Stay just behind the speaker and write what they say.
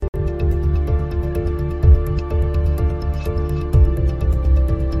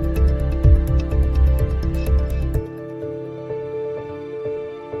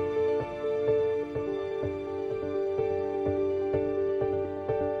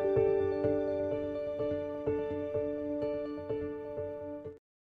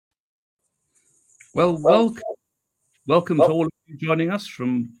Well, welcome to all of you joining us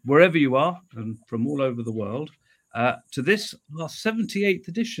from wherever you are and from all over the world to this, our 78th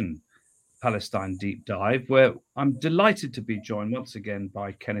edition Palestine Deep Dive, where I'm delighted to be joined once again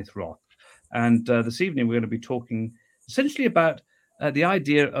by Kenneth Roth. And this evening, we're going to be talking essentially about the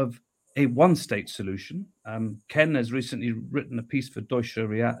idea of a one-state solution. Ken has recently written a piece for Deutsche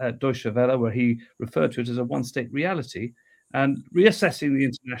Welle where he referred to it as a one-state reality and reassessing the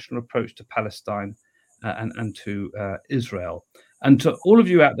international approach to Palestine and to Israel. And to all of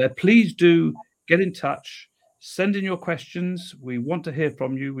you out there, please do get in touch. Send in your questions. We want to hear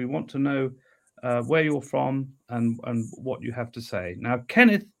from you. We want to know where you're from and what you have to say. Now,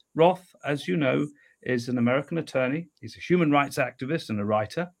 Kenneth Roth, as you know, is an American attorney. He's a human rights activist and a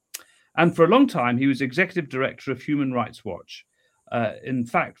writer. And for a long time, he was executive director of Human Rights Watch. In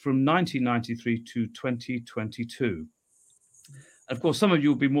fact, from 1993 to 2022. And of course, some of you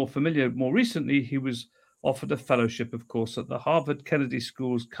will be more familiar. More recently, he was offered a fellowship, of course, at the Harvard Kennedy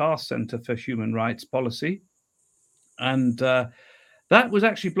School's Carr Center for Human Rights Policy. And that was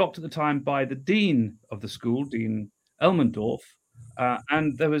actually blocked at the time by the dean of the school, Dean Elmendorf.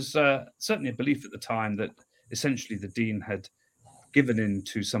 And there was certainly a belief at the time that essentially the dean had given in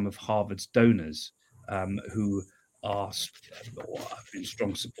to some of Harvard's donors who are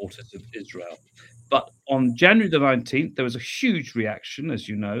strong supporters of Israel. But on January the 19th, there was a huge reaction, as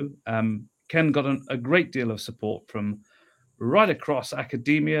you know. Ken got a great deal of support from right across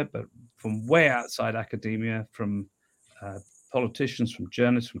academia, but from way outside academia, from politicians, from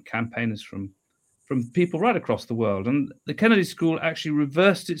journalists, from campaigners, from people right across the world. And the Kennedy School actually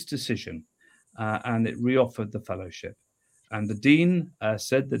reversed its decision and it reoffered the fellowship. And the dean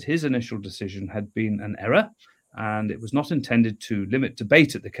said that his initial decision had been an error and it was not intended to limit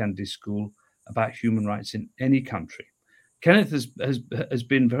debate at the Kennedy School about human rights in any country. Kenneth has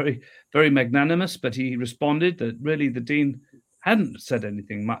been very, very magnanimous, but he responded that really the dean hadn't said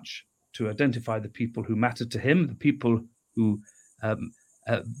anything much to identify the people who mattered to him, the people who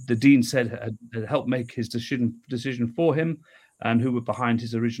the dean said had helped make his decision for him and who were behind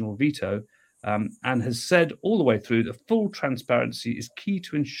his original veto, and has said all the way through that full transparency is key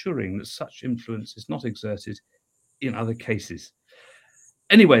to ensuring that such influence is not exerted in other cases.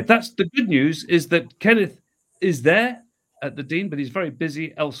 Anyway, that's the good news, is that Kenneth is there at the dean, but he's very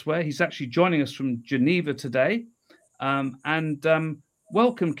busy elsewhere. He's actually joining us from Geneva today.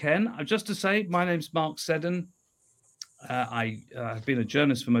 Welcome, Ken. Just to say, my name's Mark Seddon. I have been a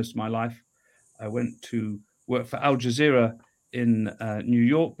journalist for most of my life. I went to work for Al Jazeera in New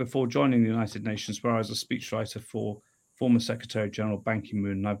York before joining the United Nations, where I was a speechwriter for former Secretary General Ban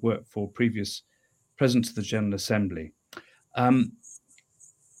Ki-moon, and I've worked for previous President of the General Assembly.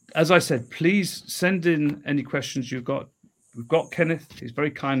 As I said, please send in any questions you've got. We've got Kenneth. He's very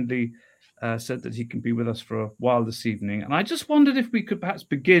kindly said that he can be with us for a while this evening. And I just wondered if we could perhaps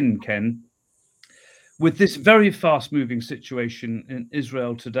begin, Ken, with this very fast-moving situation in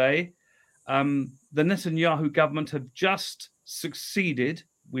Israel today. The Netanyahu government have just succeeded,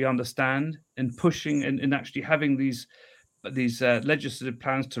 we understand, in pushing and in actually having these legislative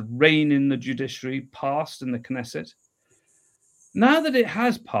plans to rein in the judiciary passed in the Knesset. Now that it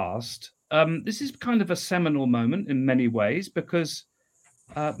has passed, this is kind of a seminal moment in many ways, because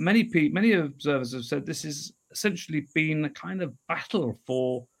many observers have said this has essentially been a kind of battle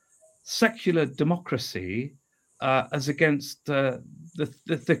for secular democracy as against a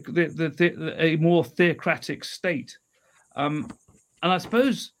more theocratic state. And I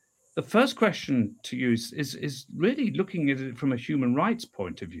suppose the first question to you is really looking at it from a human rights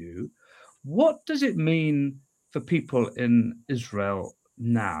point of view. What does it mean for people in Israel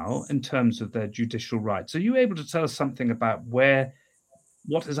now in terms of their judicial rights? Are you able to tell us something about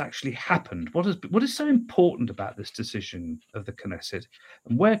what has actually happened? What is so important about this decision of the Knesset,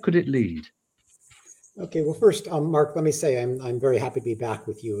 and where could it lead? Okay, well, first, Mark, let me say I'm very happy to be back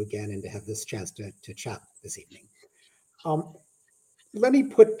with you again and to have this chance to chat this evening. Let me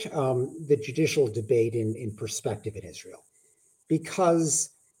put the judicial debate in perspective in Israel, because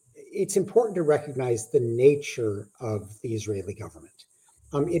it's important to recognize the nature of the Israeli government.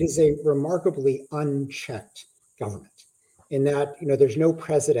 It is a remarkably unchecked government in that, there's no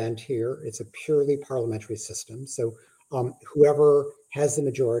president here. It's a purely parliamentary system. So whoever has the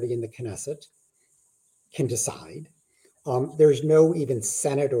majority in the Knesset can decide. There's no even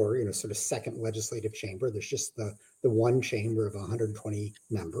Senate or sort of second legislative chamber. There's just the one chamber of 120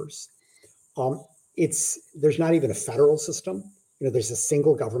 members. There's not even a federal system. There's a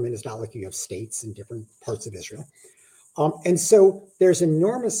single government. It's not like you have states in different parts of Israel. And so there's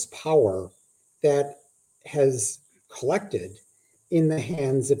enormous power that has collected in the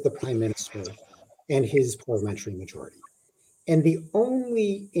hands of the prime minister and his parliamentary majority. And the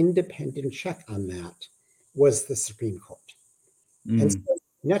only independent check on that was the Supreme Court. And so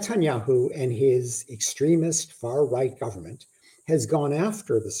Netanyahu and his extremist far-right government has gone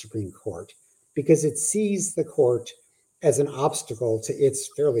after the Supreme Court because it sees the court as an obstacle to its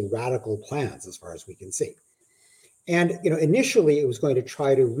fairly radical plans, as far as we can see. And initially, it was going to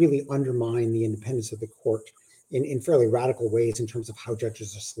try to really undermine the independence of the court in fairly radical ways in terms of how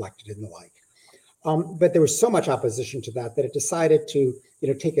judges are selected and the like. But there was so much opposition to that it decided to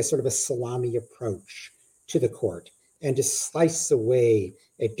take a sort of a salami approach to the court and to slice away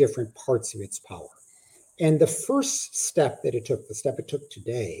at different parts of its power. And the first step that it took, the step it took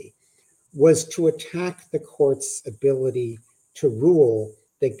today, was to attack the court's ability to rule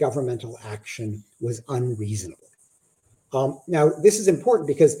that governmental action was unreasonable. Now, this is important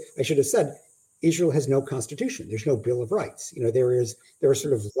because I should have said, Israel has no constitution. There's no Bill of Rights. There are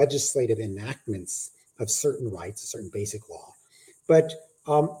sort of legislative enactments of certain rights, a certain basic law. But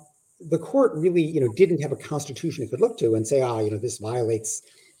the court really, didn't have a constitution it could look to and say, this violates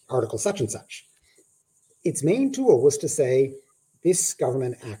article such and such. Its main tool was to say this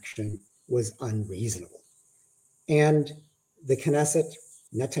government action was unreasonable. And the Knesset,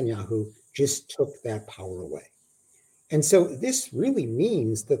 Netanyahu, just took that power away. And so this really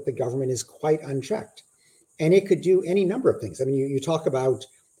means that the government is quite unchecked. And it could do any number of things. I mean, you talk about,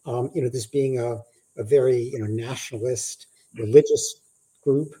 this being a very, nationalist, religious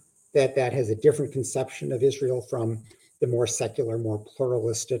group that has a different conception of Israel from the more secular, more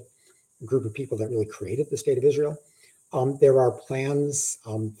pluralistic group of people that really created the state of Israel. There are plans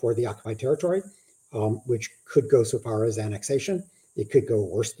for the occupied territory, which could go so far as annexation. It could go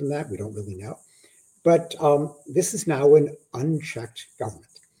worse than that. We don't really know. But this is now an unchecked government.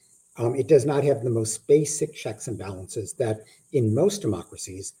 It does not have the most basic checks and balances that in most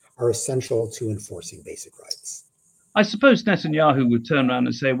democracies are essential to enforcing basic rights. I suppose Netanyahu would turn around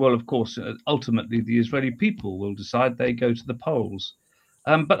and say, well, of course, ultimately the Israeli people will decide. They go to the polls.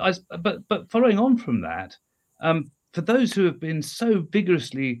 But following on from that, for those who have been so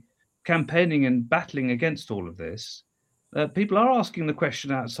vigorously campaigning and battling against all of this, people are asking the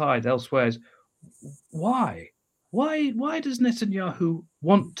question outside elsewhere is, why? Why does Netanyahu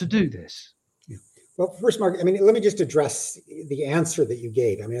want to do this? Yeah. Well, first, Mark, let me just address the answer that you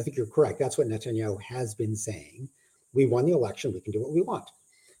gave. I think you're correct. That's what Netanyahu has been saying. We won the election. We can do what we want.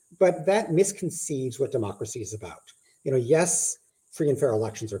 But that misconceives what democracy is about. Yes, free and fair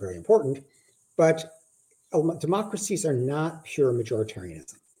elections are very important, but democracies are not pure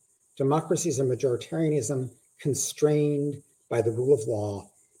majoritarianism. Democracies are majoritarianism constrained by the rule of law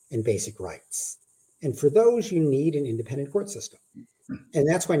and basic rights. And for those, you need an independent court system. And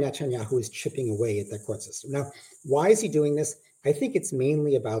that's why Netanyahu is chipping away at that court system. Now, why is he doing this? I think it's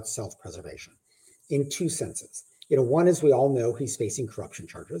mainly about self-preservation in two senses. One is we all know he's facing corruption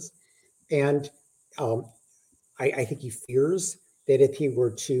charges. And I think he fears that if he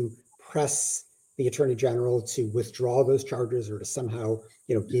were to press the attorney general to withdraw those charges or to somehow,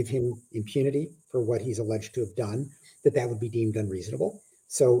 give him impunity for what he's alleged to have done, that would be deemed unreasonable.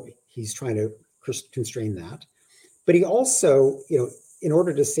 So he's trying to constrain that. But he also, in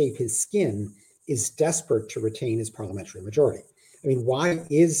order to save his skin, is desperate to retain his parliamentary majority. Why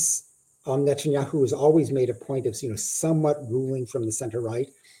is Netanyahu has always made a point of, somewhat ruling from the center right?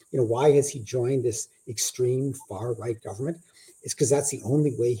 Why has he joined this extreme far right government? It's because that's the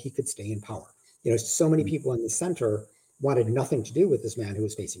only way he could stay in power. So many people in the center wanted nothing to do with this man who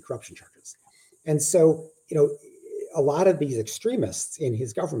was facing corruption charges. And so, a lot of these extremists in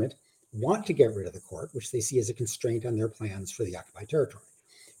his government want to get rid of the court, which they see as a constraint on their plans for the occupied territory.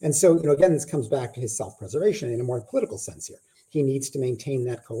 And so, again, this comes back to his self-preservation in a more political sense here. He needs to maintain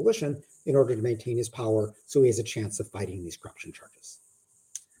that coalition in order to maintain his power so he has a chance of fighting these corruption charges.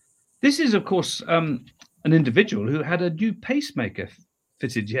 This is, of course, an individual who had a new pacemaker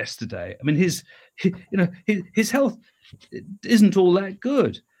fitted yesterday. His health isn't all that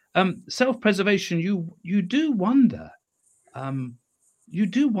good. Self-preservation, you do wonder. You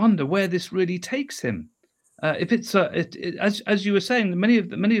do wonder where this really takes him. If it's as you were saying, many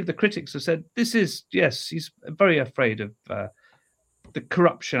of the critics have said this is, yes, he's very afraid of the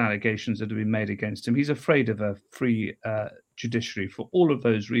corruption allegations that have been made against him. He's afraid of a free judiciary for all of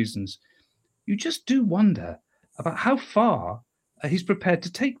those reasons. You just do wonder about how far he's prepared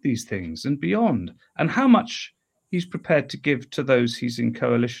to take these things and beyond, and how much he's prepared to give to those he's in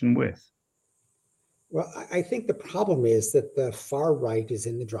coalition with. Well, I think the problem is that the far right is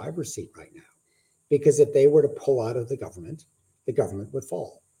in the driver's seat right now, because if they were to pull out of the government would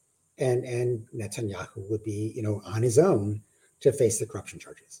fall, and Netanyahu would be, on his own to face the corruption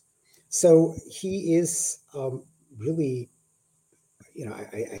charges. So he is really,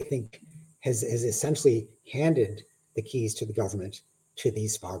 I think has essentially handed the keys to the government to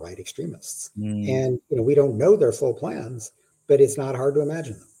these far right extremists. And we don't know their full plans, but it's not hard to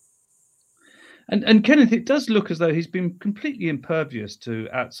imagine them. And Kenneth, it does look as though he's been completely impervious to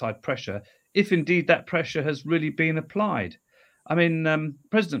outside pressure, if indeed that pressure has really been applied. I mean,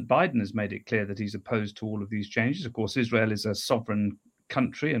 President Biden has made it clear that he's opposed to all of these changes. Of course, Israel is a sovereign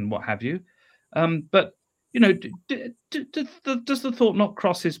country and what have you. But does the thought not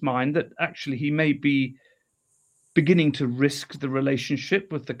cross his mind that actually he may be beginning to risk the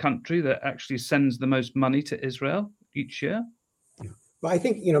relationship with the country that actually sends the most money to Israel each year? Well, I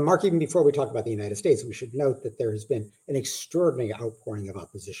think, Mark, even before we talk about the United States, we should note that there has been an extraordinary outpouring of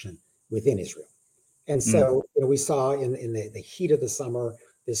opposition within Israel. And so, we saw in the heat of the summer,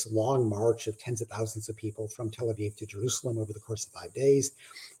 this long march of tens of thousands of people from Tel Aviv to Jerusalem over the course of 5 days.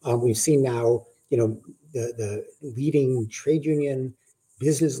 We've seen now, the leading trade union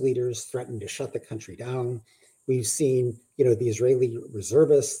business leaders threaten to shut the country down. We've seen, the Israeli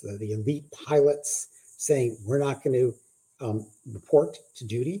reservists, the elite pilots saying, we're not going to report to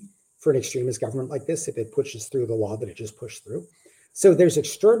duty for an extremist government like this if it pushes through the law that it just pushed through. So there's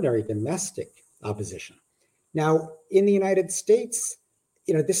extraordinary domestic opposition. Now, in the United States,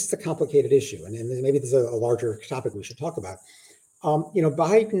 this is a complicated issue, and maybe this is a larger topic we should talk about.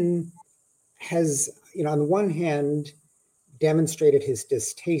 Biden has, on the one hand, demonstrated his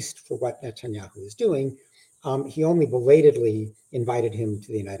distaste for what Netanyahu is doing. He only belatedly invited him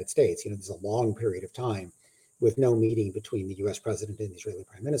to the United States. There's a long period of time with no meeting between the US president and the Israeli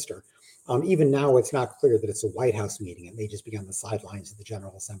prime minister. Even now, it's not clear that it's a White House meeting. It may just be on the sidelines of the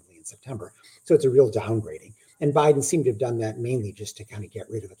General Assembly in September. So it's a real downgrading. And Biden seemed to have done that mainly just to kind of get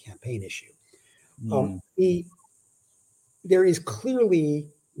rid of a campaign issue. There is clearly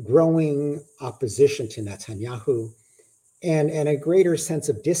growing opposition to Netanyahu and a greater sense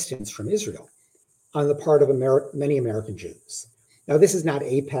of distance from Israel on the part of many American Jews. Now, this is not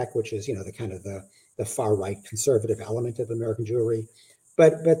AIPAC, which is, the kind of the far-right conservative element of American Jewry.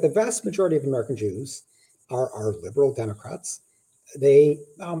 But the vast majority of American Jews are liberal Democrats. They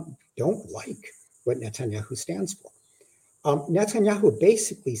don't like what Netanyahu stands for. Netanyahu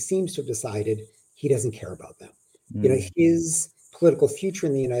basically seems to have decided he doesn't care about them. His political future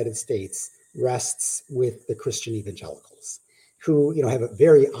in the United States rests with the Christian evangelicals, who have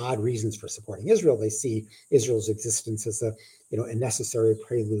very odd reasons for supporting Israel. They see Israel's existence as a necessary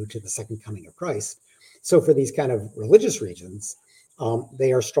prelude to the second coming of Christ. So for these kind of religious regions,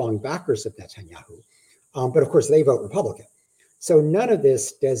 they are strong backers of Netanyahu. But of course, they vote Republican. So none of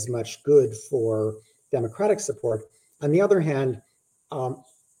this does much good for Democratic support. On the other hand,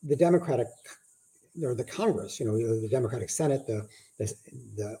 the Democratic, or the Congress, the Democratic Senate, the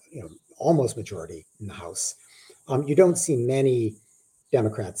almost majority in the House, you don't see many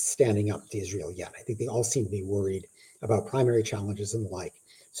Democrats standing up to Israel yet. I think they all seem to be worried about primary challenges and the like.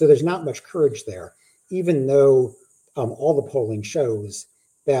 So there's not much courage there, even though all the polling shows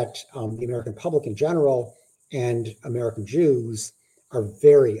that the American public in general and American Jews are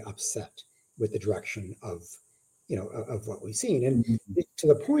very upset with the direction of what we've seen. And to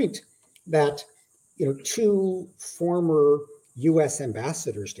the point that, two former US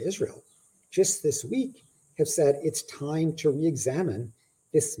ambassadors to Israel just this week have said it's time to re-examine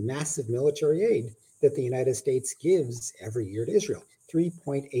this massive military aid that the United States gives every year to Israel,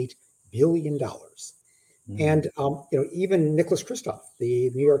 $3.8 billion. And even Nicholas Kristof, the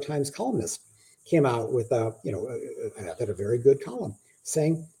New York Times columnist, came out with a very good column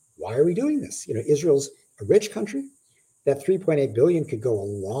saying, why are we doing this? Israel's a rich country. That 3.8 billion could go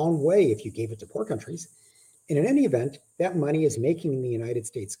a long way if you gave it to poor countries. And in any event, that money is making the United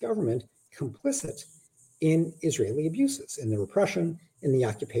States government complicit in Israeli abuses, in the repression, in the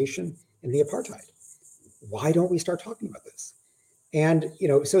occupation, in the apartheid. Why don't we start talking about this? And,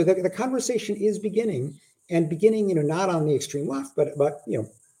 so the conversation is beginning, not on the extreme left, but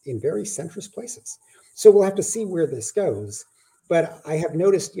in very centrist places. So we'll have to see where this goes. But I have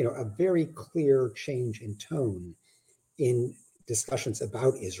noticed, a very clear change in tone in discussions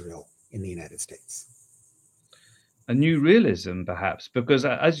about Israel in the United States. A new realism, perhaps, because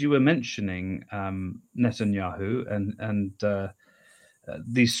as you were mentioning, Netanyahu and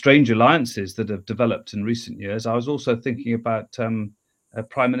these strange alliances that have developed in recent years, I was also thinking about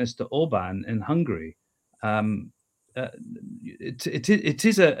Prime Minister Orban in Hungary. Netanyahu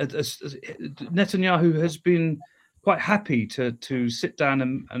has been quite happy to sit down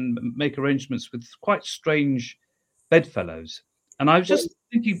and make arrangements with quite strange bedfellows. And I was just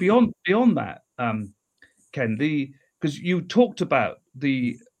thinking beyond that, Ken, because you talked about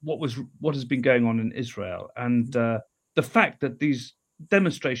the what has been going on in Israel, and the fact that these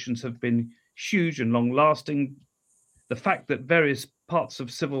demonstrations have been huge and long-lasting, the fact that various parts of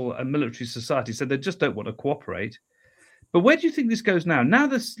civil and military society said they just don't want to cooperate. But where do you think this goes now? Now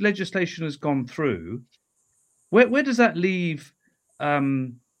this legislation has gone through, where does that leave,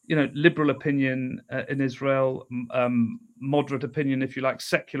 liberal opinion in Israel, moderate opinion, if you like,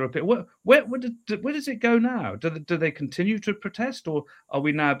 secular opinion? Where does it go now? Do they continue to protest, or are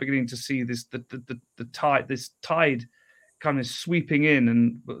we now beginning to see this this tide kind of sweeping in,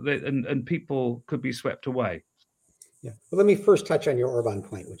 and people could be swept away? Yeah. Well, let me first touch on your Orban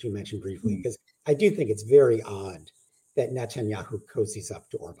point, which you mentioned briefly, because I do think it's very odd that Netanyahu cozies up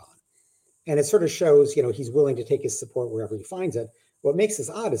to Orban. And it sort of shows, he's willing to take his support wherever he finds it. What makes this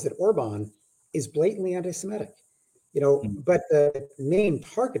odd is that Orban is blatantly anti-Semitic, but the main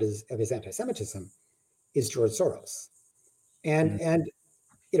target of his anti-Semitism is George Soros. And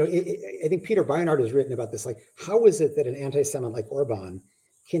I think Peter Beinart has written about this, like, how is it that an anti-Semite like Orban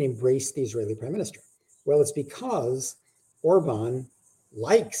can embrace the Israeli prime minister? Well, it's because Orban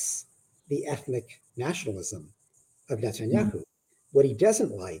likes the ethnic nationalism of Netanyahu. What he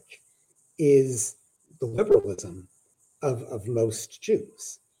doesn't like is the liberalism of most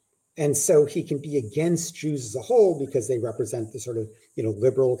Jews. And so he can be against Jews as a whole because they represent the sort of,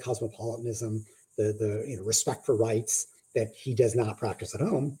 liberal cosmopolitanism, the respect for rights that he does not practice at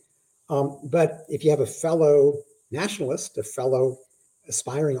home. But if you have a fellow nationalist, a fellow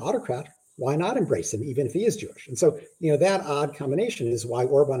aspiring autocrat, why not embrace him, even if he is Jewish? And so, that odd combination is why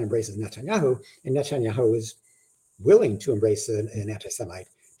Orban embraces Netanyahu, and Netanyahu is willing to embrace an anti-Semite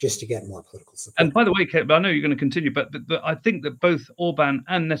just to get more political support. And by the way, Kate, I know you're going to continue, but I think that both Orban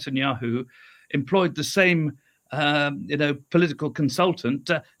and Netanyahu employed the same, political consultant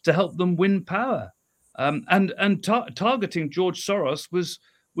to help them win power. And targeting George Soros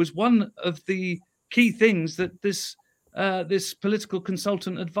was one of the key things that this political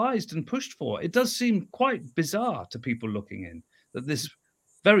consultant advised and pushed for. It does seem quite bizarre to people looking in that this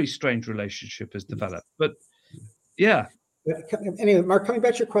very strange relationship has developed. But yeah. Anyway, Mark, coming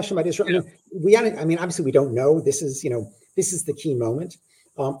back to your question about Israel, obviously we don't know. This is the key moment.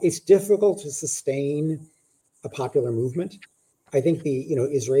 It's difficult to sustain a popular movement. I think the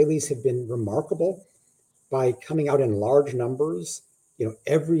Israelis have been remarkable by coming out in large numbers,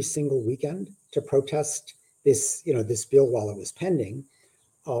 every single weekend to protest this bill while it was pending.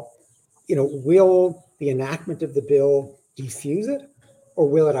 Will the enactment of the bill defuse it, or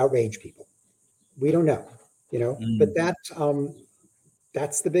will it outrage people? We don't know. But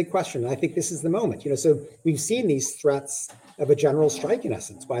that's the big question. And I think this is the moment. So we've seen these threats of a general strike, in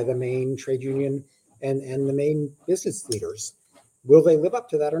essence, by the main trade union and the main business leaders. Will they live up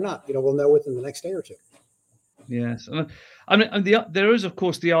to that or not? We'll know within the next day or two. Yes, there is, of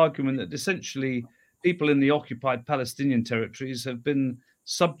course, the argument that essentially people in the occupied Palestinian territories have been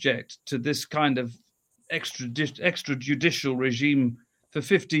subject to this kind of extrajudicial regime for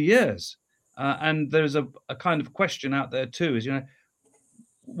 50 years. And there's a kind of question out there too, is,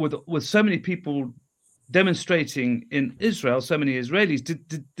 with so many people demonstrating in Israel, so many Israelis,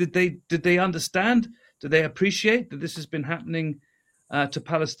 did they understand? Do they appreciate that this has been happening to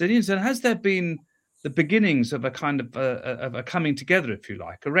Palestinians? And has there been the beginnings of a kind of a coming together, if you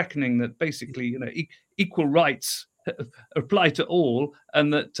like, a reckoning that basically, equal rights apply to all,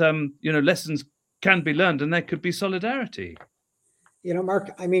 and that lessons can be learned, and there could be solidarity?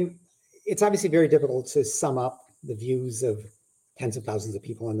 Mark, it's obviously very difficult to sum up the views of tens of thousands of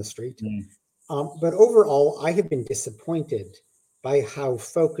people on the street. But overall, I have been disappointed by how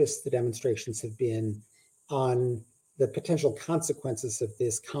focused the demonstrations have been on the potential consequences of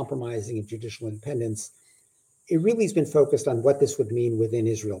this compromising of judicial independence. It really has been focused on what this would mean within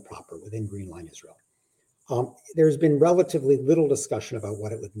Israel proper, within Green Line Israel. There's been relatively little discussion about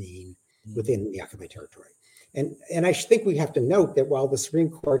what it would mean within the occupied territory. And I think we have to note that while the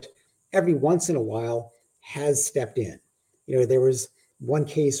Supreme Court every once in a while has stepped in, there was one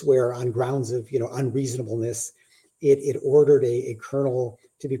case where on grounds of unreasonableness, it ordered a colonel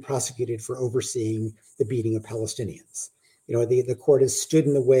to be prosecuted for overseeing the beating of Palestinians. The court has stood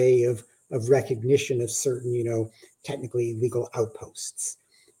in the way of recognition of certain technically legal outposts.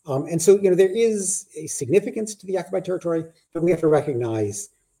 And so there is a significance to the occupied territory, but we have to recognize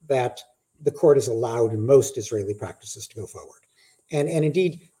that the court has allowed most Israeli practices to go forward. And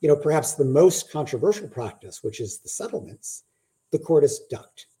indeed, perhaps the most controversial practice, which is the settlements, the court has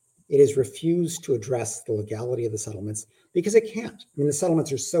ducked. It has refused to address the legality of the settlements because it can't. The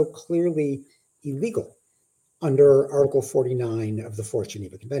settlements are so clearly illegal under Article 49 of the Fourth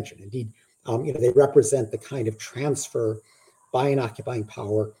Geneva Convention. Indeed, they represent the kind of transfer by an occupying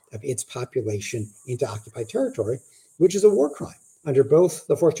power of its population into occupied territory, which is a war crime under both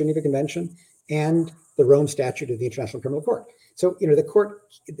the Fourth Geneva Convention and the Rome Statute of the International Criminal Court. So,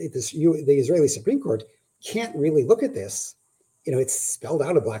 the Israeli Supreme Court can't really look at this. It's spelled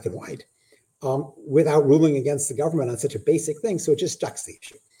out in black and white without ruling against the government on such a basic thing. So it just ducks the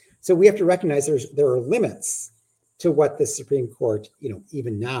issue. So we have to recognize there are limits to what the Supreme Court,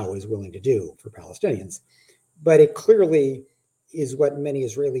 even now is willing to do for Palestinians. But it clearly is what many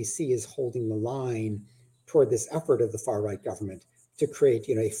Israelis see as holding the line toward this effort of the far-right government to create,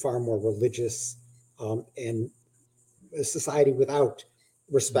 a far more religious and a society without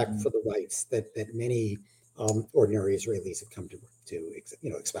respect for the rights that many ordinary Israelis have come to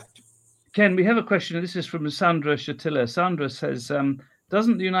expect. Ken, we have a question. This is from Sandra Shatila. Sandra says,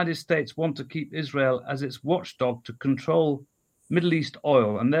 doesn't the United States want to keep Israel as its watchdog to control Middle East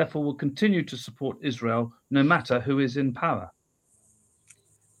oil, and therefore will continue to support Israel no matter who is in power?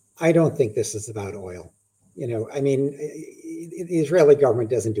 I don't think this is about oil. The Israeli government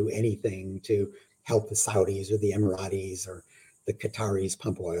doesn't do anything to help the Saudis or the Emiratis or the Qataris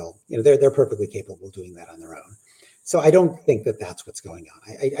pump oil. They're perfectly capable of doing that on their own. So I don't think that that's what's going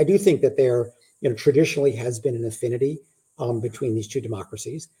on. I do think that there, traditionally has been an affinity between these two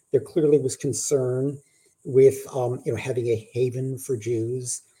democracies. There clearly was concern with, having a haven for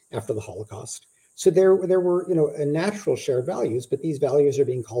Jews after the Holocaust. So there were, a natural shared values, but these values are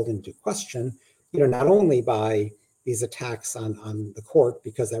being called into question, not only by these attacks on the court,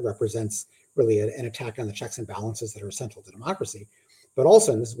 because that represents really an attack on the checks and balances that are essential to democracy, but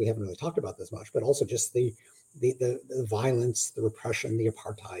also, and we haven't really talked about this much, but also just the violence, the repression, the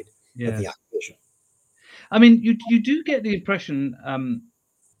apartheid of the occupation. You do get the impression,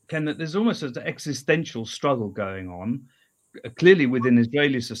 Ken, that there's almost an existential struggle going on, clearly within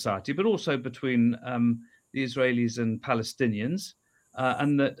Israeli society, but also between the Israelis and Palestinians.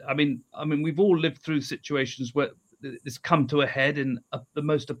 And that, we've all lived through situations where it's come to a head in the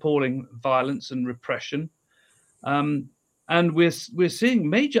most appalling violence and repression. And we're seeing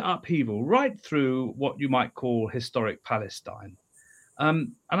major upheaval right through what you might call historic Palestine.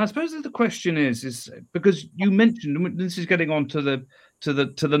 And I suppose that the question is because you mentioned, this is getting on to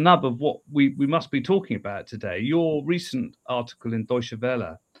the nub of what we must be talking about today, your recent article in Deutsche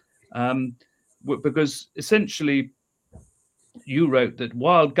Welle, because essentially you wrote that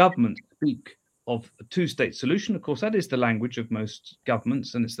while governments speak of a two-state solution, of course, that is the language of most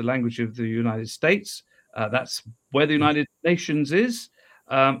governments, and it's the language of the United States. That's where the United Nations is,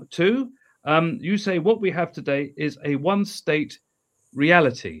 too. You say what we have today is a one-state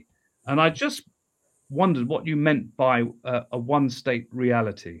reality. And I just wondered what you meant by a one-state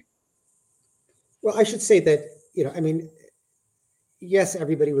reality. Well, I should say that, yes,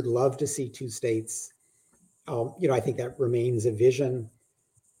 everybody would love to see two states. I think that remains a vision,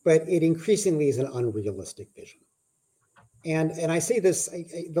 but it increasingly is an unrealistic vision. And I say this,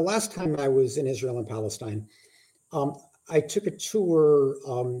 the last time I was in Israel and Palestine, I took a tour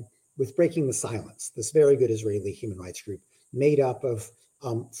with Breaking the Silence, this very good Israeli human rights group made up of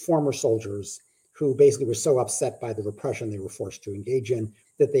former soldiers who basically were so upset by the repression they were forced to engage in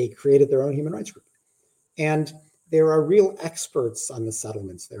that they created their own human rights group. And there are real experts on the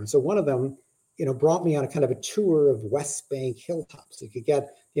settlements there. And so one of them, brought me on a kind of a tour of West Bank hilltops. You could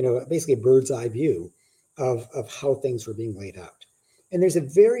get, basically a bird's eye view of how things were being laid out. And there's a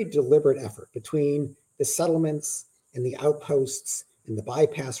very deliberate effort between the settlements and the outposts and the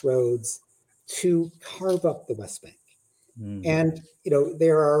bypass roads to carve up the West Bank. And,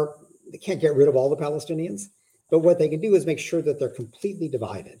 they can't get rid of all the Palestinians, but what they can do is make sure that they're completely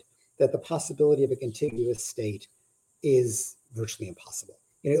divided, that the possibility of a contiguous state is virtually impossible.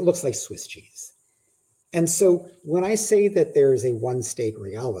 It looks like Swiss cheese. And so when I say that there is a one-state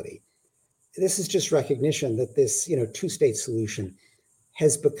reality, this is just recognition that this, two-state solution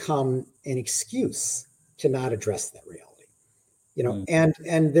has become an excuse to not address that reality.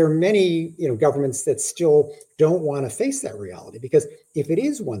 And there are many, governments that still don't want to face that reality, because if it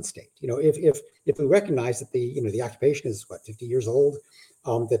is one state, if we recognize that the occupation is 50 years old,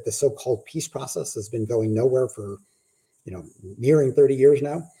 that the so-called peace process has been going nowhere for, nearing 30 years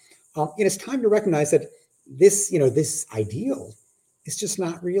now, it's time to recognize that this, this ideal is just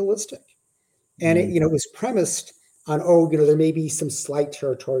not realistic. And it was premised on, there may be some slight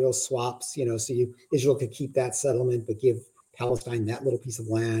territorial swaps, so Israel could keep that settlement, but give Palestine that little piece of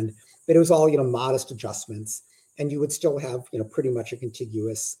land. But it was all, modest adjustments. And you would still have, pretty much a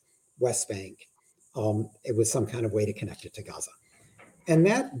contiguous West Bank with some kind of way to connect it to Gaza. And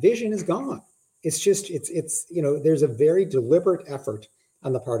that vision is gone. It's just, there's a very deliberate effort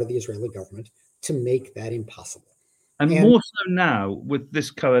on the part of the Israeli government to make that impossible. And And more so now with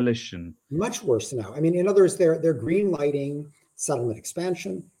this coalition. much worse now. I mean, in other words, they're green lighting settlement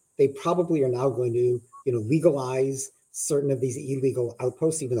expansion. They probably are now going to, legalize certain of these illegal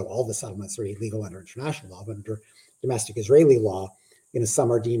outposts, even though all the settlements are illegal under international law, but under domestic Israeli law,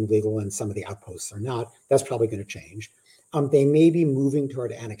 some are deemed legal and some of the outposts are not. That's probably going to change. They may be moving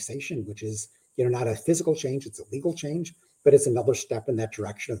toward annexation, which is, not a physical change, it's a legal change, but it's another step in that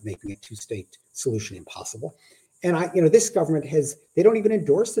direction of making a two-state solution impossible. And this government they don't even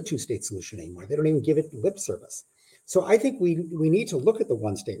endorse the two-state solution anymore. They don't even give it lip service. So I think we need to look at the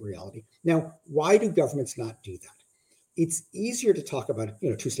one-state reality. Now, why do governments not do that? It's easier to talk about,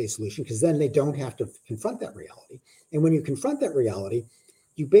 two-state solution because then they don't have to confront that reality. And when you confront that reality,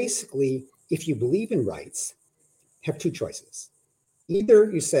 you basically, if you believe in rights, have two choices.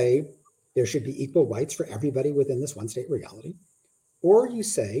 Either you say there should be equal rights for everybody within this one-state reality, or you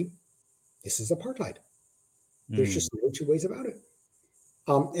say this is apartheid. There's just no two ways about it.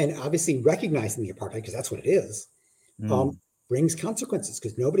 And obviously recognizing the apartheid, because that's what it is, brings consequences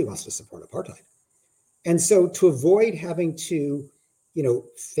because nobody wants to support apartheid. And so to avoid having to,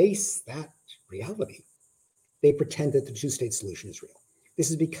 face that reality, they pretend that the two-state solution is real. This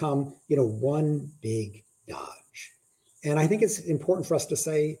has become, one big dodge. And I think it's important for us to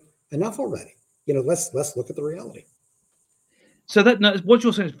say enough already. Let's look at the reality. So what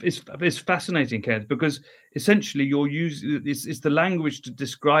you're saying is fascinating, Kenneth, because essentially you're using it's the language to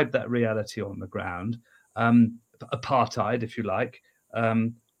describe that reality on the ground, apartheid, if you like,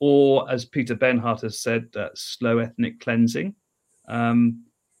 or as Peter Benhart has said, slow ethnic cleansing,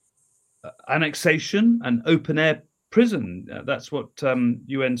 annexation, and open air prison. That's what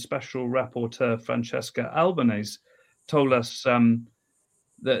UN Special Rapporteur Francesca Albanese told us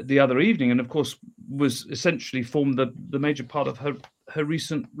the other evening, and of course was essentially formed the major part of her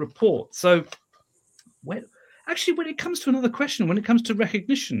recent report. So when it comes to another question, when it comes to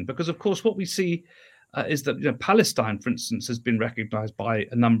recognition, because of course what we see is that Palestine, for instance, has been recognized by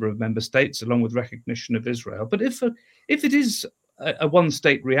a number of member states along with recognition of Israel. But if it is a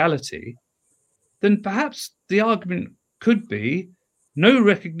one-state reality, then perhaps the argument could be no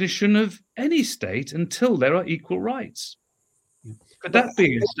recognition of any state until there are equal rights. Could that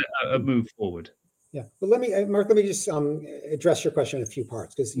be a move forward? Yeah, but Mark, let me just address your question in a few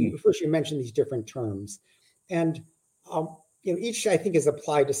parts, because first you mentioned these different terms, and each I think is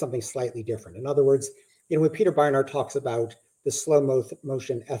applied to something slightly different. In other words, when Peter Barnard talks about the slow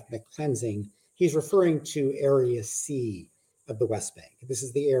motion ethnic cleansing, he's referring to Area C of the West Bank. This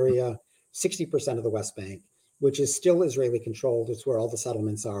is the area, 60% of the West Bank, which is still Israeli controlled. It's where all the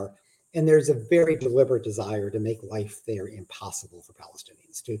settlements are. And there's a very deliberate desire to make life there impossible for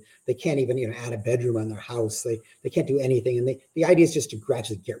Palestinians. They can't even add a bedroom on their house. They can't do anything. And the idea is just to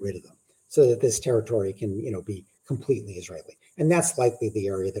gradually get rid of them so that this territory can be completely Israeli. And that's likely the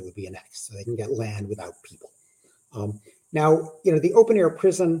area that would be annexed, so they can get land without people. Now, the open air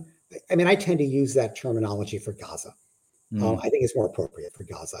prison, I tend to use that terminology for Gaza. I think it's more appropriate for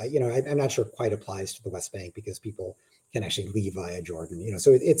Gaza. I'm not sure it quite applies to the West Bank because people can actually leave via Jordan.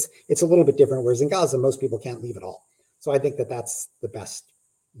 So it's a little bit different. Whereas in Gaza, most people can't leave at all. So I think that's the best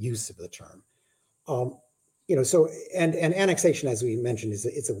use of the term. So and annexation, as we mentioned,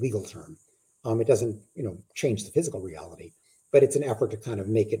 it's a legal term. It doesn't change the physical reality, but it's an effort to kind of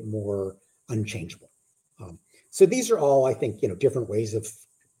make it more unchangeable. So these are all, I think, different ways of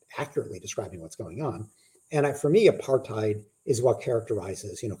accurately describing what's going on. And for me, apartheid is what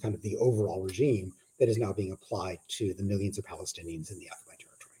characterizes, kind of the overall regime that is now being applied to the millions of Palestinians in the occupied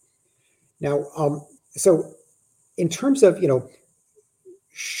territory. Now, so in terms of,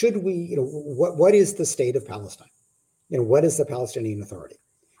 should we, what is the state of Palestine? What is the Palestinian Authority?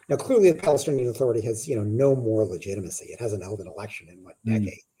 Now, clearly, the Palestinian Authority has, no more legitimacy. It hasn't held an election in what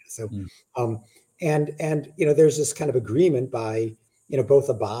decade? So, and there's this kind of agreement by both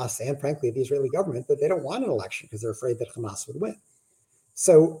Abbas and, frankly, the Israeli government that they don't want an election because they're afraid that Hamas would win.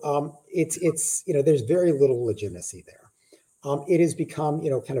 So it's there's very little legitimacy there. It has become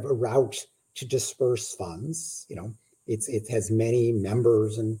kind of a route to disperse funds. It has many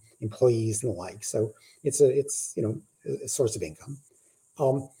members and employees and the like. So it's a source of income.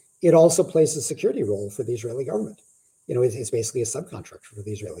 It also plays a security role for the Israeli government. It's basically a subcontractor for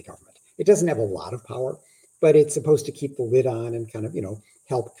the Israeli government. It doesn't have a lot of power, but it's supposed to keep the lid on and kind of,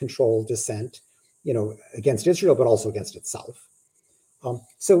 help control dissent, against Israel, but also against itself.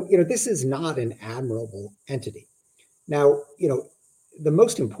 So, this is not an admirable entity. Now, the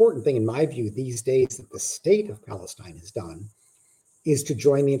most important thing in my view these days that the state of Palestine has done is to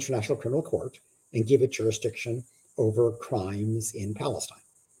join the International Criminal Court and give it jurisdiction over crimes in Palestine.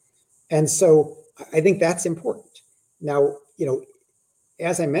 And so I think that's important. Now,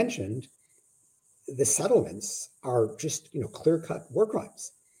 as I mentioned, the settlements are just, clear-cut war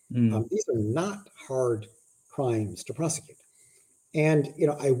crimes. These are not hard crimes to prosecute. And,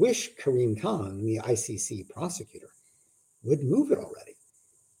 I wish Karim Khan, the ICC prosecutor, would move it already.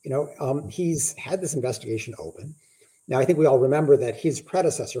 He's had this investigation open. Now, I think we all remember that his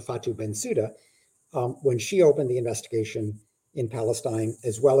predecessor, Fatou Bensouda, when she opened the investigation in Palestine,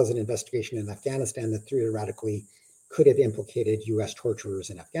 as well as an investigation in Afghanistan that theoretically could have implicated US torturers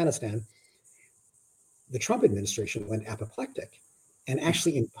in Afghanistan, the Trump administration went apoplectic and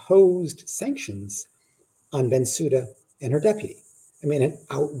actually imposed sanctions on Bensouda and her deputy. I mean, an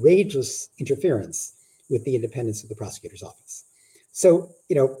outrageous interference with the independence of the prosecutor's office. So,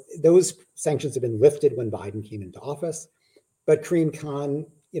 those sanctions have been lifted when Biden came into office. But Karim Khan,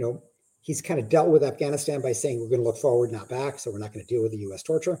 he's kind of dealt with Afghanistan by saying we're going to look forward, not back, so we're not going to deal with the US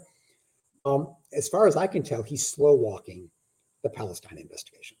torture. As far as I can tell, he's slow walking the Palestine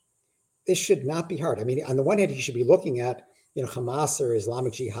investigation. This should not be hard. I mean, on the one hand, he should be looking at, Hamas or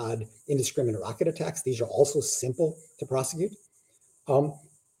Islamic Jihad indiscriminate rocket attacks. These are also simple to prosecute.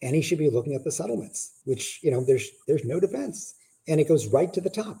 And he should be looking at the settlements, which, there's no defense. And it goes right to the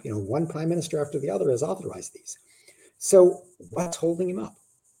top. One prime minister after the other has authorized these. So what's holding him up?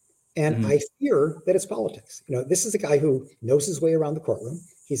 And I fear that it's politics. This is a guy who knows his way around the courtroom.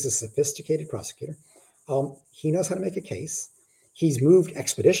 He's a sophisticated prosecutor. He knows how to make a case. He's moved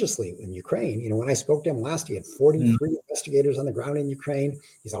expeditiously in Ukraine. When I spoke to him last, he had 43 investigators on the ground in Ukraine.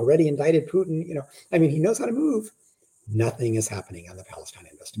 He's already indicted Putin. He knows how to move. Nothing is happening on the Palestine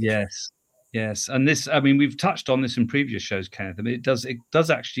investigation. Yes. And this, we've touched on this in previous shows, Kenneth. It does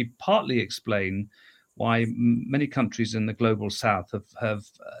actually partly explain why many countries in the global south have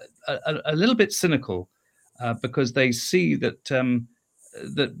a little bit cynical because they see that the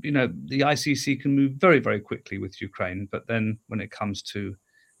ICC can move very, very quickly with Ukraine, but then when it comes to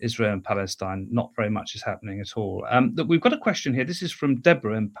Israel and Palestine, not very much is happening at all. We've got a question here. This is from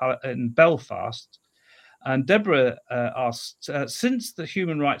Deborah in Belfast. And Deborah asked, since the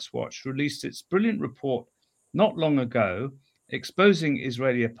Human Rights Watch released its brilliant report not long ago exposing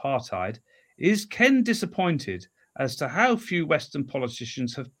Israeli apartheid, is Ken disappointed as to how few Western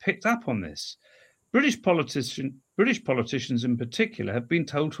politicians have picked up on this? British politicians in particular have been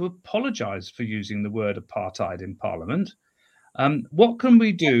told to apologise for using the word apartheid in Parliament. What can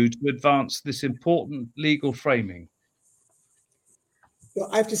we do to advance this important legal framing? Well,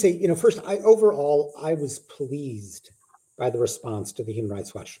 I have to say, first, I was pleased by the response to the Human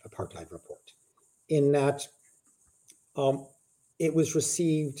Rights Watch apartheid report, in that it was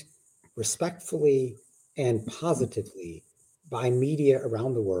received respectfully and positively by media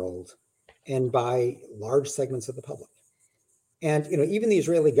around the world and by large segments of the public. And, even the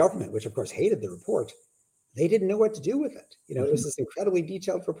Israeli government, which of course hated the report, they didn't know what to do with it. It was this incredibly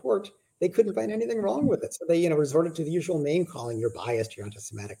detailed report. They couldn't find anything wrong with it. So they, resorted to the usual name calling, you're biased, you're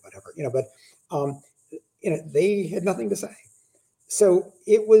anti-Semitic, whatever, but, they had nothing to say. So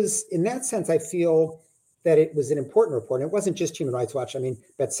it was, in that sense, I feel that it was an important report. And it wasn't just Human Rights Watch.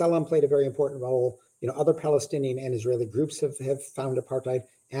 B'Tselem played a very important role. Other Palestinian and Israeli groups have found apartheid.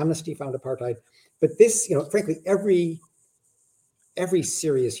 Amnesty found apartheid. But this, frankly, every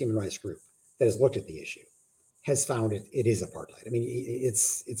serious human rights group that has looked at the issue has found it is apartheid.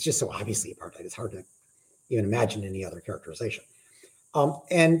 It's just so obviously apartheid. It's hard to even imagine any other characterization.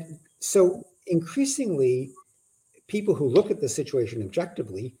 And so increasingly, people who look at the situation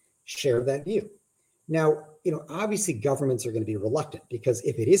objectively share that view. Now, obviously governments are going to be reluctant because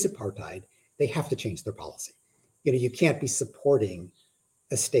if it is apartheid, they have to change their policy. You can't be supporting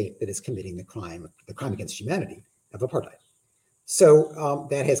a state that is committing the crime against humanity of apartheid. So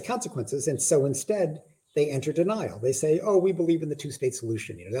that has consequences. And so instead, they enter denial. They say, oh, we believe in the two-state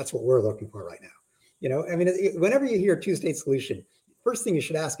solution. That's what we're looking for right now. Whenever you hear two-state solution, first thing you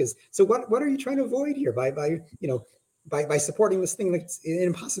should ask is, so what are you trying to avoid here by supporting this thing that's an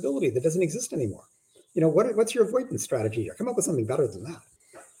impossibility that doesn't exist anymore? What's your avoidance strategy here? Come up with something better than that.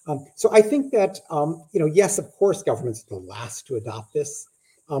 So I think that, yes, of course, governments are the last to adopt this,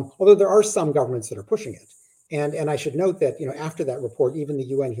 although there are some governments that are pushing it. And I should note that, after that report, even the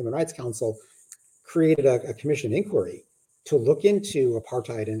UN Human Rights Council created a commission inquiry to look into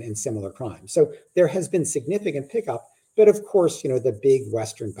apartheid and similar crimes. So there has been significant pickup, but of course, the big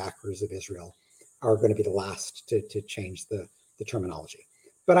Western backers of Israel are going to be the last to change the terminology.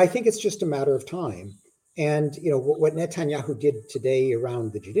 But I think it's just a matter of time. And, what Netanyahu did today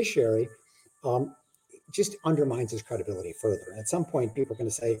around the judiciary just undermines his credibility further. And at some point, people are going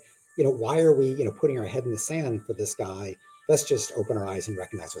to say, why are we, putting our head in the sand for this guy? Let's just open our eyes and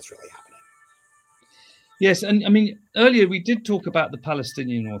recognize what's really happening. Yes, and I mean, earlier we did talk about the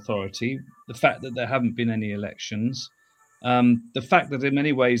Palestinian Authority, the fact that there haven't been any elections, the fact that in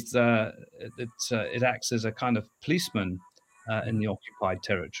many ways it acts as a kind of policeman in the occupied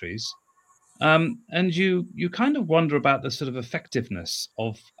territories. And you kind of wonder about the sort of effectiveness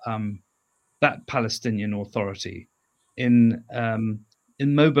of that Palestinian Authority in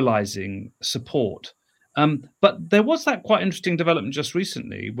mobilizing support. But there was that quite interesting development just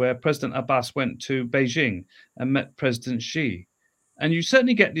recently where President Abbas went to Beijing and met President Xi. And you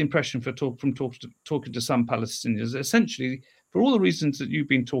certainly get the impression talking to some Palestinians, essentially for all the reasons that you've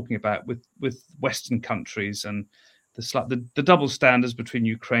been talking about with Western countries and the double standards between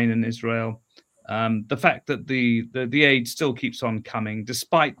Ukraine and Israel, the fact that the aid still keeps on coming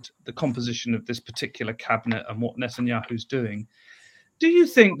despite the composition of this particular cabinet and what Netanyahu's doing. Do you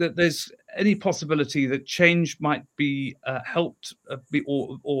think that there's any possibility that change might be helped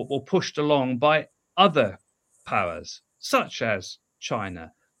or pushed along by other powers, such as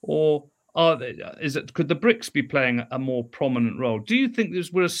China, or could the BRICS be playing a more prominent role? Do you think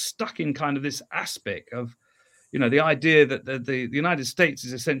we're stuck in kind of this aspect of, the idea that the United States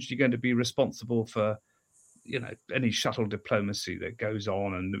is essentially going to be responsible for, any shuttle diplomacy that goes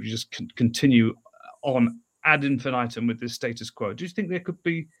on, and we just continue on ad infinitum with this status quo? Do you think there could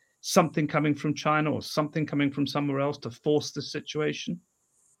be something coming from China or something coming from somewhere else to force this situation?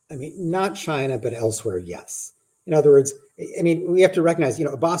 I mean, not China, but elsewhere, yes. In other words, I mean, we have to recognize,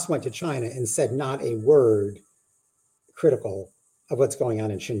 Abbas went to China and said not a word critical of what's going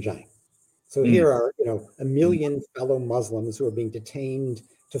on in Xinjiang. So here are, a million fellow Muslims who are being detained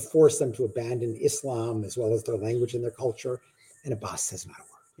to force them to abandon Islam as well as their language and their culture. And Abbas says not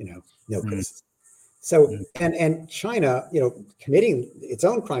a word, no criticism. So, and China, committing its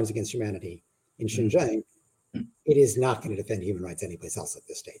own crimes against humanity in Xinjiang, it is not going to defend human rights anyplace else at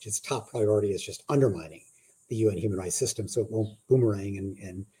this stage. Its top priority is just undermining the UN human rights system so it won't boomerang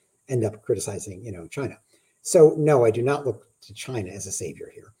and end up criticizing, China. So no, I do not look to China as a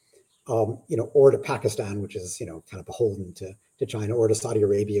savior here. Or to Pakistan, which is, kind of beholden to China, or to Saudi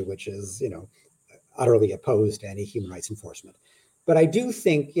Arabia, which is, utterly opposed to any human rights enforcement. But I do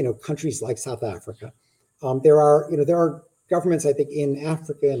think, countries like South Africa, there are governments, I think, in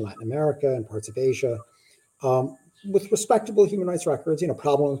Africa and Latin America and parts of Asia with respectable human rights records,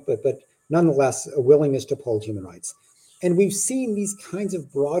 problems, but nonetheless a willingness to uphold human rights. And we've seen these kinds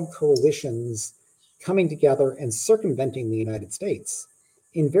of broad coalitions coming together and circumventing the United States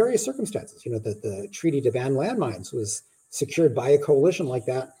in various circumstances. The treaty to ban landmines was secured by a coalition like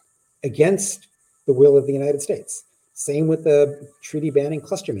that against the will of the United States. Same with the treaty banning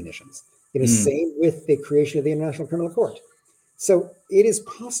cluster munitions. Same with the creation of the International Criminal Court. So it is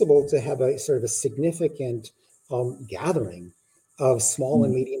possible to have a sort of a significant gathering of small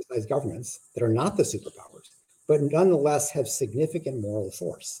and medium-sized governments that are not the superpowers, but nonetheless have significant moral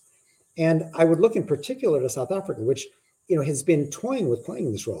force. And I would look in particular to South Africa, which has been toying with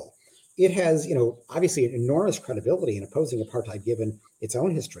playing this role. It has, obviously an enormous credibility in opposing apartheid, given its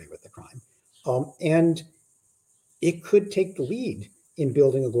own history with the crime. And it could take the lead in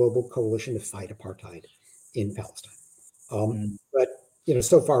building a global coalition to fight apartheid in Palestine. But,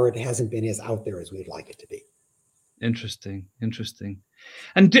 so far it hasn't been as out there as we'd like it to be. Interesting.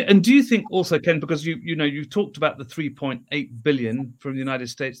 And do you think also, Ken, because you talked about the 3.8 billion from the United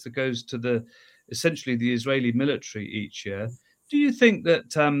States that goes to essentially the Israeli military each year, do you think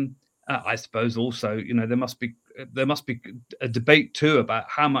that I suppose also there must be a debate too about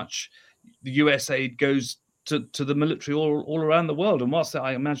how much the US aid goes to the military all around the world? And whilst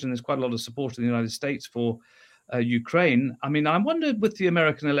I imagine there's quite a lot of support in the United States for Ukraine, I mean, I wonder with the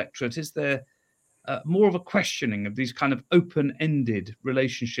American electorate, is there more of a questioning of these kind of open-ended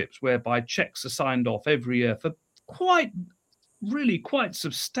relationships whereby checks are signed off every year for quite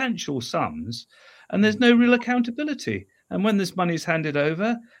substantial sums, and there's no real accountability? And when this money is handed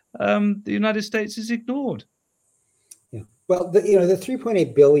over, the United States is ignored. Yeah. Well, the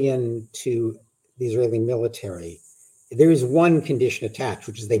 3.8 billion to the Israeli military, there is one condition attached,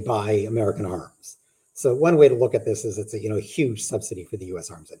 which is they buy American arms. So one way to look at this is it's a huge subsidy for the U.S.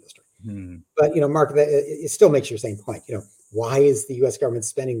 arms industry. But Mark, it still makes your same point. Why is the U.S. government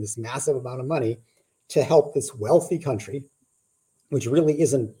spending this massive amount of money to help this wealthy country, which really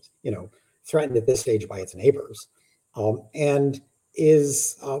isn't threatened at this stage by its neighbors, and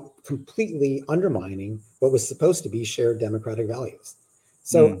is completely undermining what was supposed to be shared democratic values?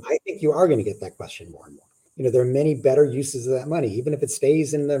 So I think you are going to get that question more and more. There are many better uses of that money, even if it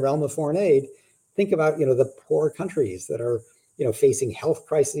stays in the realm of foreign aid. Think about, the poor countries that are, facing health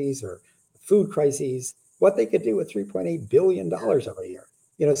crises or food crises, what they could do with $3.8 billion every year.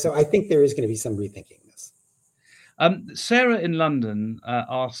 So I think there is going to be some rethinking this. Sarah in London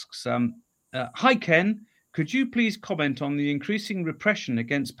asks, hi, Ken. Could you please comment on the increasing repression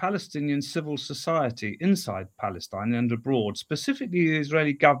against Palestinian civil society inside Palestine and abroad, specifically the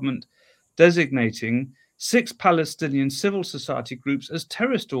Israeli government designating 6 Palestinian civil society groups as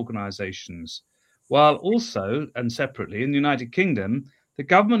terrorist organizations, while also, and separately, in the United Kingdom, the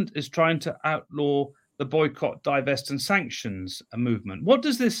government is trying to outlaw the boycott, divest and sanctions movement. What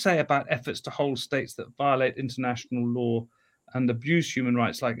does this say about efforts to hold states that violate international law and abuse human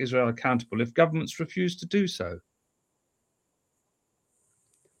rights like Israel accountable if governments refuse to do so?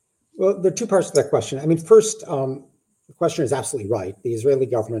 Well, there are 2 parts to that question. I mean, first, the question is absolutely right. The Israeli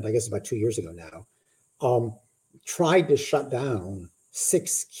government, I guess about 2 years ago now, tried to shut down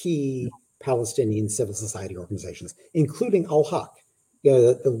 6 key Palestinian civil society organizations, including Al-Haq,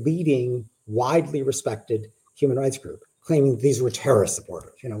 the leading, widely respected human rights group, claiming these were terrorist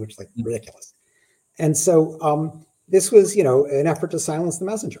supporters, which is like ridiculous. And so this was, an effort to silence the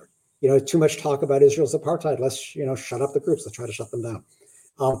messenger. Too much talk about Israel's apartheid. Let's, shut up the groups. Let's try to shut them down.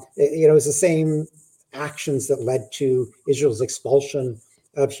 It was the same actions that led to Israel's expulsion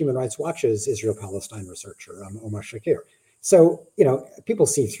of Human Rights Watch's Israel-Palestine researcher, Omar Shakir. So, people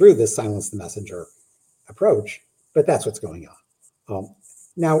see through this silence the messenger approach, but that's what's going on.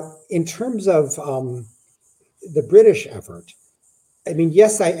 Now, in terms of the British effort, I mean,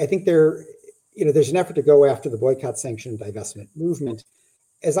 yes, I think there's an effort to go after the boycott, sanction, divestment movement.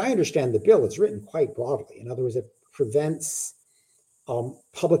 As I understand the bill, it's written quite broadly. In other words, it prevents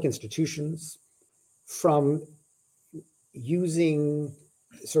public institutions from using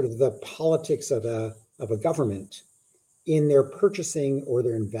sort of the politics of a government in their purchasing or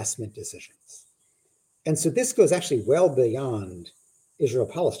their investment decisions. And so this goes actually well beyond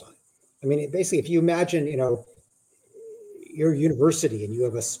Israel-Palestine. I mean, basically, if you imagine, your university and you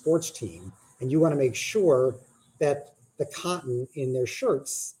have a sports team and you want to make sure that the cotton in their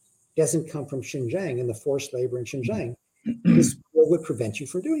shirts doesn't come from Xinjiang and the forced labor in Xinjiang, this would prevent you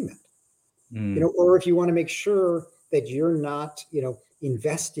from doing that. Or if you want to make sure that you're not,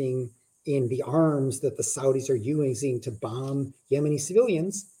 investing in the arms that the Saudis are using to bomb Yemeni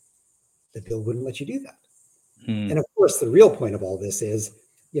civilians, the bill wouldn't let you do that. And of course, the real point of all this is,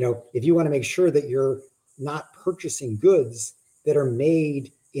 if you want to make sure that you're not purchasing goods that are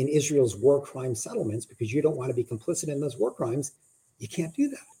made in Israel's war crime settlements because you don't want to be complicit in those war crimes, you can't do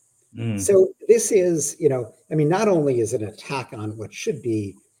that. So this is, not only is it an attack on what should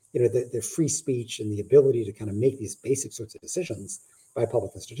be, the free speech and the ability to kind of make these basic sorts of decisions by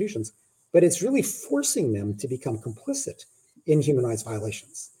public institutions, but it's really forcing them to become complicit in human rights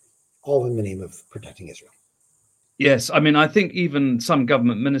violations, all in the name of protecting Israel. Yes, I mean, I think even some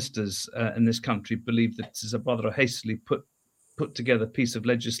government ministers in this country believe that this is a rather hastily put together piece of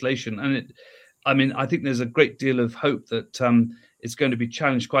legislation. And I think there's a great deal of hope that it's going to be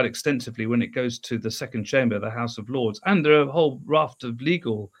challenged quite extensively when it goes to the second chamber, the House of Lords. And there are a whole raft of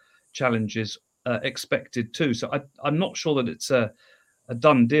legal challenges expected too. So I'm not sure that it's a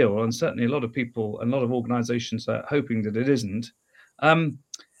done deal. And certainly a lot of people and a lot of organizations are hoping that it isn't.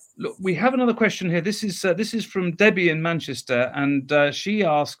 Look, we have another question here. This is from Debbie in Manchester, and she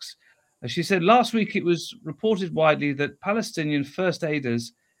asks, she said, last week it was reported widely that Palestinian first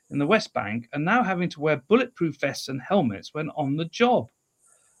aiders in the West Bank are now having to wear bulletproof vests and helmets when on the job.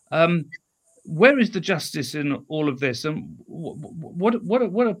 Where is the justice in all of this, and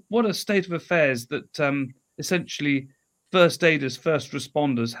what a state of affairs that essentially first aiders, first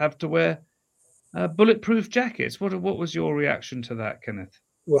responders have to wear bulletproof jackets? What was your reaction to that, Kenneth?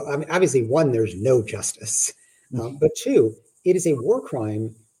 Well, I mean, obviously, 1, there's no justice, but 2, it is a war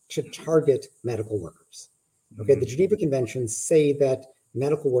crime to target medical workers. Okay, the Geneva Conventions say that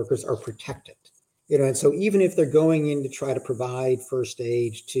medical workers are protected, and so even if they're going in to try to provide first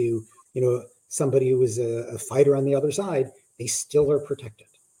aid to, somebody who is a fighter on the other side, they still are protected.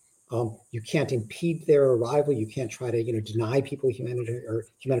 You can't impede their arrival. You can't try to, deny people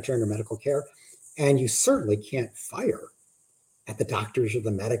humanitarian or medical care, and you certainly can't fire at the doctors or the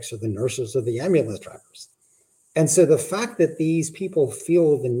medics or the nurses or the ambulance drivers. And so the fact that these people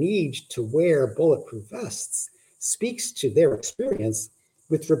feel the need to wear bulletproof vests speaks to their experience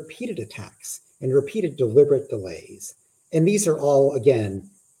with repeated attacks and repeated deliberate delays. And these are all, again,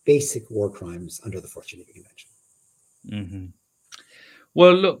 basic war crimes under the Fourth Geneva Convention. Mm-hmm.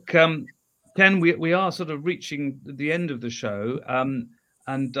 Well, look, Ken, we are sort of reaching the end of the show.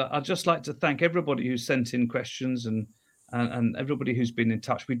 And I'd just like to thank everybody who sent in questions and everybody who's been in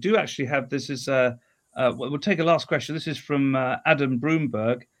touch. We do actually have, we'll take a last question. This is from Adam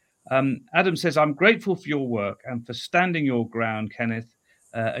Broomberg. Adam says, I'm grateful for your work and for standing your ground, Kenneth,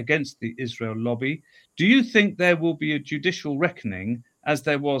 against the Israel lobby. Do you think there will be a judicial reckoning, as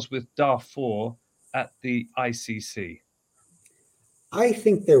there was with Darfur at the ICC? I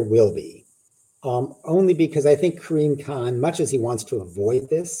think there will be, only because I think Karim Khan, much as he wants to avoid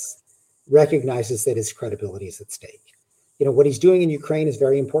this, recognizes that his credibility is at stake. What he's doing in Ukraine is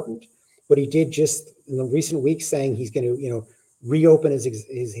very important. What he did just in the recent weeks, saying he's going to, reopen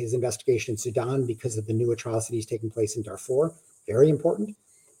his investigation in Sudan because of the new atrocities taking place in Darfur, very important.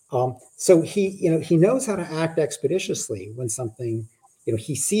 So he knows how to act expeditiously when something,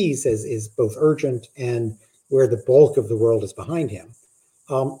 he sees as is both urgent and where the bulk of the world is behind him.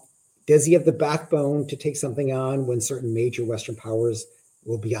 Does he have the backbone to take something on when certain major Western powers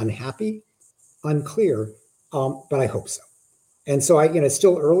will be unhappy? Unclear, but I hope so. And so it's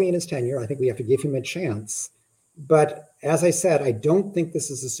still early in his tenure. I think we have to give him a chance. But as I said, I don't think this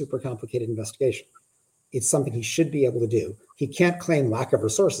is a super complicated investigation. It's something he should be able to do. He can't claim lack of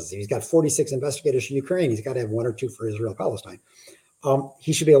resources. He's got 46 investigators for Ukraine. He's got to have 1 or 2 for Israel, Palestine.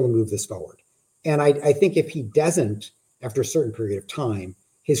 He should be able to move this forward. And I think if he doesn't, after a certain period of time,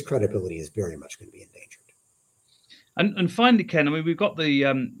 his credibility is very much going to be endangered. And finally, Ken, I mean, we've got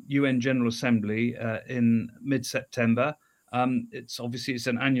the UN General Assembly in mid-September. It's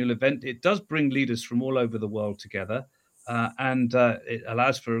an annual event. It does bring leaders from all over the world together, and it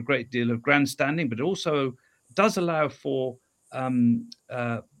allows for a great deal of grandstanding, but it also does allow for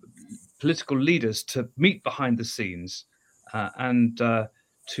political leaders to meet behind the scenes and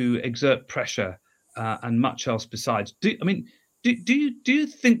to exert pressure and much else besides. Do you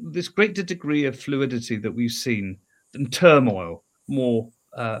think this greater degree of fluidity that we've seen and turmoil more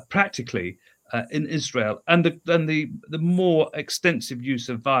practically in Israel and the more extensive use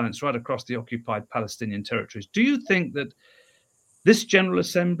of violence right across the occupied Palestinian territories, do you think that this General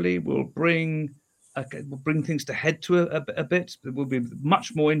Assembly will bring things to head to a bit? There will be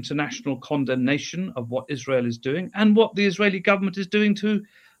much more international condemnation of what Israel is doing and what the Israeli government is doing to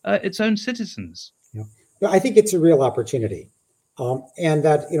its own citizens. Yeah. I think it's a real opportunity. And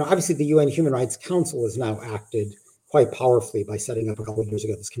that, obviously the UN Human Rights Council has now acted quite powerfully by setting up a couple of years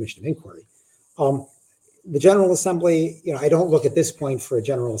ago this commission of inquiry. The General Assembly, I don't look at this point for a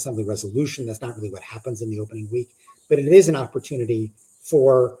General Assembly resolution. That's not really what happens in the opening week, but it is an opportunity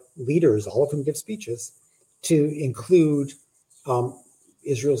for leaders, all of whom give speeches, to include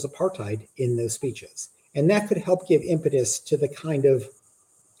Israel's apartheid in those speeches. And that could help give impetus to the kind of,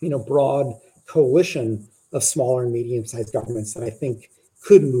 broad coalition of smaller and medium-sized governments that I think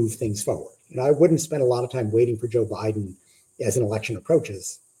could move things forward. I wouldn't spend a lot of time waiting for Joe Biden as an election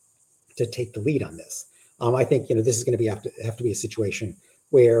approaches to take the lead on this. I think, this is going to have to be a situation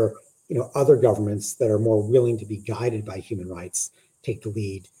where, other governments that are more willing to be guided by human rights take the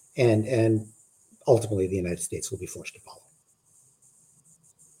lead, and ultimately the United States will be forced to follow.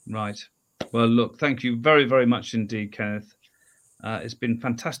 Right. Well, look, thank you very, very much indeed, Kenneth. It's been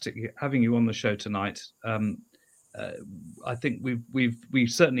fantastic having you on the show tonight. I think we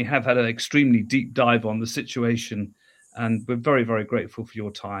certainly have had an extremely deep dive on the situation, and we're very, very grateful for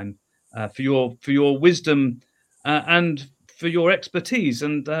your time, for your wisdom, and for your expertise.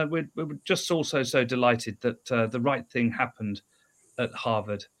 And we're just also so delighted that the right thing happened at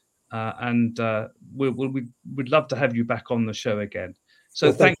Harvard, and we'd love to have you back on the show again. So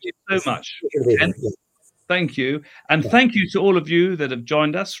well, thank you so much. Ken. Thank you. And thank you to all of you that have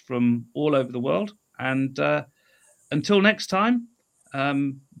joined us from all over the world. And until next time,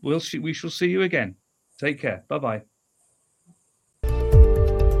 we shall see you again. Take care. Bye-bye.